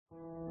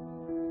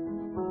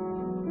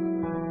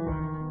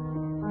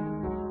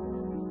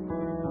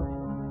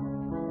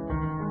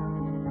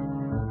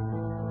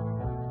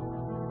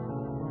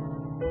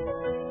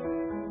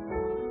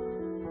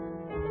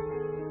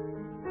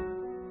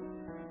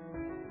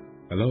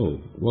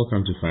Hello,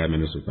 welcome to 5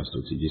 Minutes with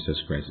Pastor T. Jesus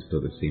Christ is still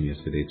the same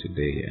yesterday,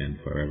 today,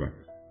 and forever.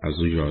 As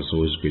usual, it's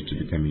always great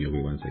to be coming your way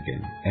once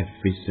again,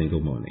 every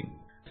single morning.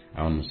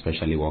 I want to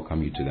especially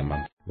welcome you to the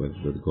month with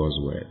God's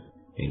Word,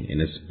 in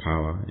its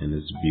power, in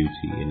its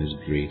beauty, in its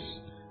grace.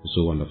 It's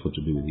so wonderful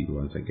to be with you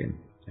once again.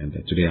 And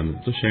today I'm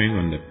also sharing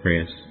on the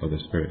prayers of the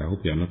Spirit. I hope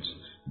you are not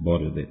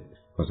bored with it,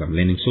 because I'm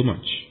learning so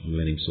much.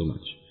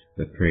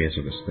 The prayers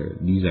of the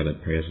Spirit. These are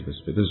the prayers of the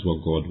Spirit. This is what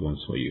God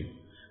wants for you.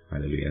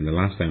 Hallelujah. And the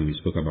last time we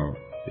spoke about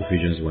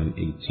Ephesians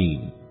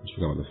 1:18. We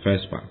spoke about the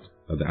first part,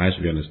 of the eyes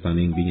of your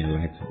understanding being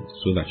enlightened,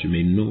 so that you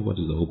may know what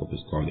is the hope of His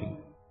calling.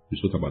 We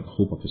spoke about the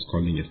hope of His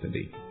calling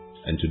yesterday.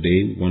 And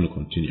today we want to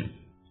continue.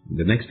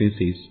 The next thing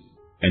says,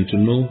 and to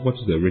know what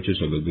is the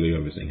riches of the glory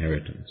of His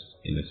inheritance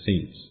in the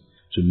saints.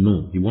 To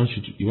know. He wants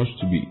you to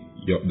be,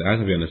 the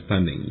eyes of your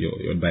understanding,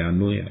 your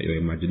dianoia, your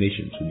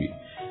imagination to be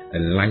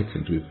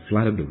enlightened, to be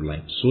flooded with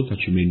light, so that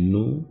you may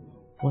know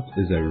what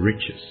is the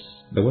riches.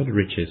 The word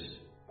riches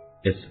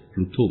is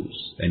plutos,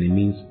 and it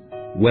means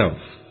wealth,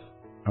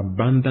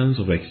 abundance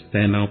of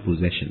external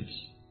possessions.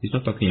 He's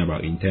not talking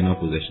about internal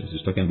possessions,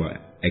 he's talking about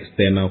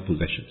external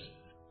possessions.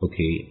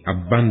 Okay,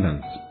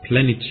 abundance,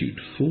 plenitude,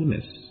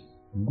 fullness,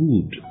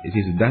 good. It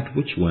is that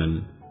which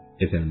one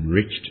is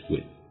enriched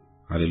with.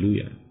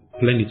 Hallelujah.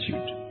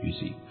 Plenitude, you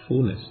see,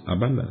 fullness,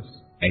 abundance,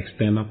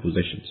 external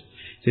possessions.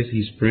 It says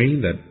he's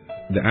praying that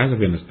the eyes of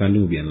your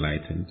understanding will be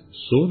enlightened,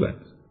 so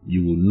that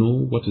you will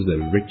know what is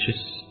the riches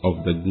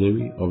of the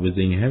glory of His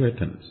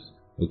inheritance.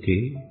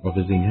 Okay? Of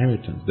His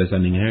inheritance. There's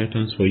an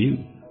inheritance for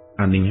you.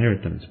 An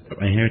inheritance.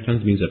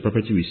 Inheritance means a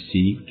property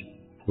received,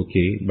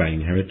 okay, by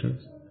inheritance.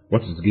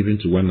 What is given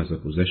to one as a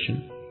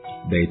possession.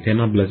 The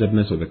eternal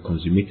blessedness of the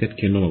consummated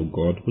kingdom of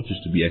God, which is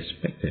to be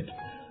expected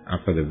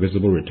after the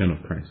visible return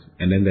of Christ.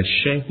 And then the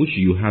share which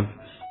you have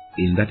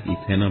in that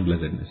eternal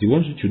blessedness. He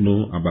wants you to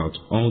know about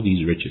all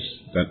these riches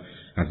that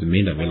has been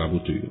made available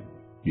to you.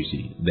 You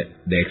see,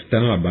 the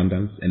external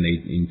abundance and the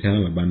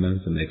internal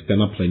abundance and the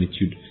external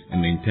plenitude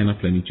and the internal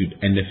plenitude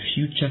and the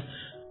future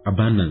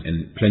abundance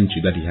and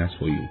plenitude that He has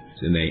for you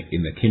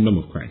in the kingdom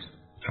of Christ.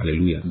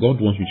 Hallelujah. God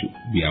wants you to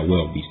be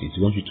aware of these things.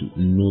 He wants you to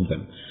know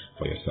them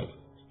for yourself.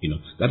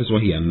 That is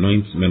why He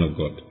anoints men of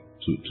God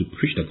to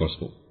preach the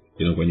gospel.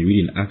 When you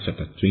read in Acts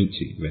chapter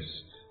 20,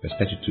 verse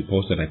 32,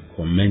 Paul said, I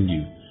commend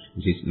you.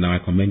 He says, now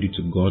I commend you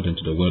to God and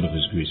to the word of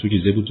His grace, which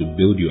is able to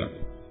build you up.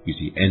 You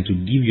see, and to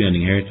give you an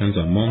inheritance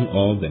among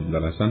all them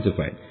that are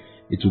sanctified.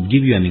 It will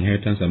give you an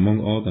inheritance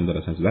among all them that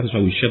are sanctified. That is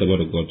why we share the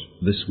word of God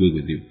this way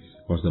with you.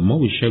 Because the more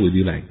we share with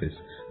you like this,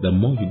 the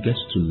more you get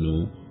to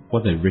know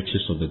what the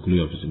riches of the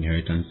glory of His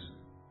inheritance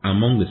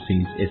among the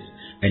saints is,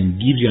 and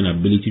gives you an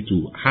ability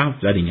to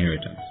have that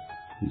inheritance.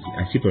 You see,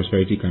 I see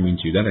prosperity coming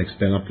to you. That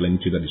external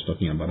plenitude that He's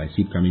talking about, I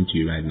see it coming to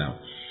you right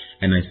now.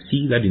 And I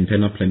see that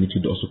internal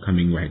plenitude also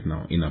coming right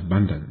now in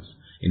abundance.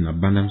 In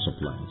abundance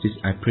of light. It says,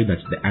 I pray that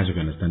the eyes of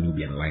your understanding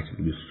will be enlightened,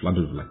 will be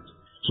flooded with light,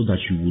 so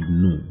that you would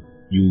know.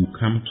 You will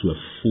come to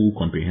a full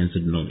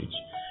comprehensive knowledge.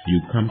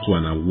 You will come to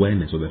an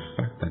awareness of the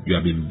fact that you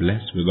have been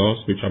blessed with all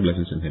spiritual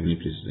blessings in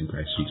heavenly places in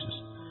Christ Jesus.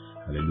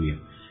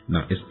 Hallelujah.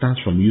 Now, it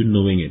starts from you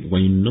knowing it.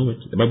 When you know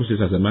it, the Bible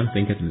says, as a man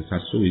thinketh in his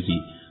heart, so is he.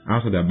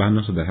 Out of the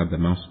abundance of the heart,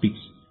 the mouth speaks.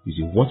 You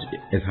see, what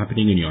is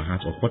happening in your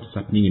heart, or what is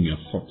happening in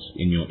your thoughts,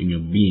 in your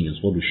being, is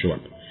what will show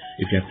up.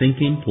 If you are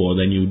thinking poor,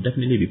 then you will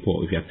definitely be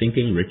poor. If you are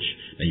thinking rich,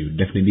 then you will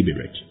definitely be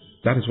rich.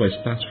 That is where it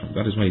starts from.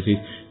 That is why He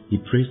says, He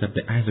prays that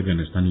the eyes of your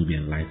understanding will be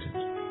enlightened,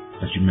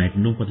 that you might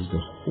know what is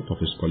the hope of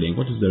His calling,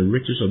 what is the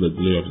riches of the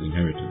glory of His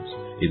inheritance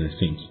in the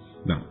saints.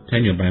 Now,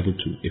 turn your Bible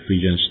to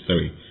Ephesians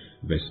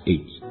 3, verse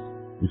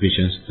 8.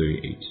 Ephesians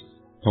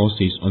 3:8. Paul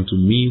says, unto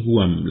me who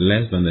am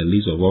less than the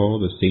least of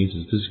all the saints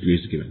is this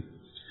grace given,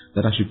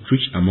 that I should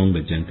preach among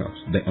the Gentiles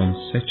the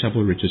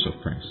unsearchable riches of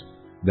Christ.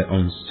 The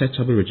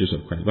unsearchable riches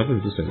of Christ.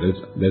 Brothers and sisters,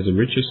 there's a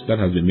riches that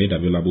has been made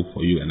available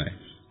for you and I,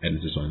 and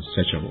it is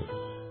unsearchable.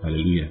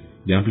 Hallelujah.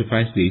 The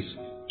Amplified says,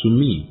 to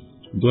me,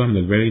 though I'm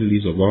the very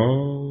least of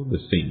all the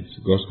saints,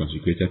 God's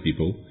consecrated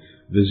people,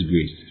 this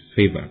grace,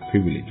 favor,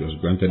 privilege was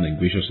granted and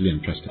graciously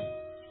entrusted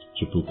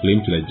to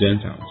proclaim to the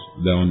Gentiles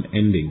the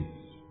unending,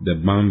 the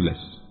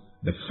boundless,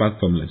 the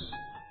fathomless,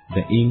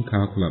 the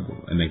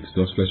incalculable and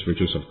exhaustless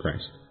riches of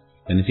Christ.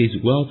 And it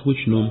says, wealth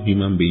which no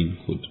human being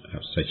could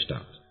have searched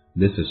out.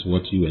 This is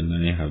what you and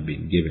I have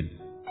been given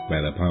by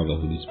the power of the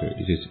Holy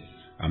Spirit. It says,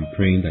 I'm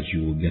praying that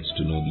you will get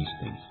to know these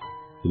things.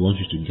 He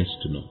wants you to get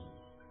to know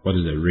what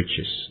is the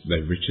riches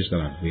that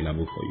are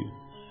available for you.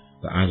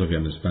 The eyes of your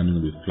understanding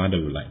will be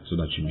flooded with light, so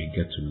that you may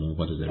get to know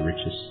what is the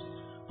riches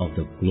of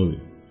the glory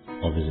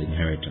of His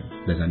inheritance.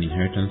 There's an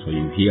inheritance for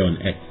you here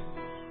on earth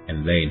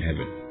and there in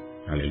heaven.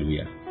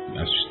 Hallelujah.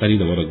 As you study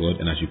the Word of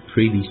God and as you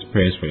pray these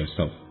prayers for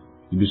yourself,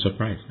 you'll be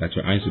surprised that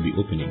your eyes will be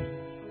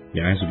opening.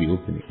 Your eyes will be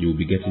opening. You will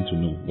be getting to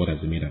know what has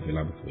been made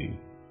available for you.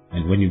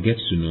 And when you get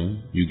to know,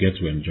 you get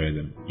to enjoy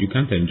them. You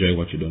can't enjoy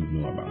what you don't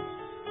know about.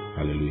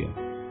 Hallelujah.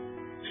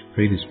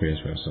 Pray these prayers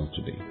for yourself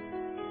today.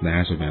 The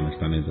eyes of my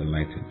understanding is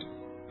enlightened.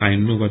 I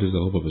know what is the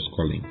hope of His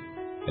calling,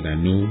 and I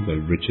know the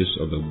riches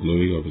of the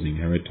glory of His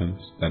inheritance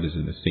that is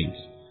in the saints,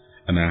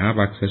 and I have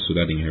access to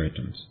that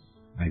inheritance.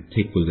 I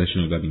take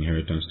possession of that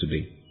inheritance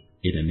today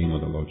in the name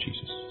of the Lord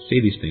Jesus.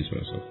 Say these things for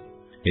yourself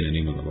in the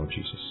name of the Lord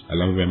Jesus. I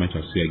love you very much.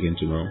 I'll see you again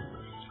tomorrow.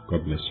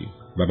 God bless you.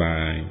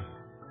 Bye-bye.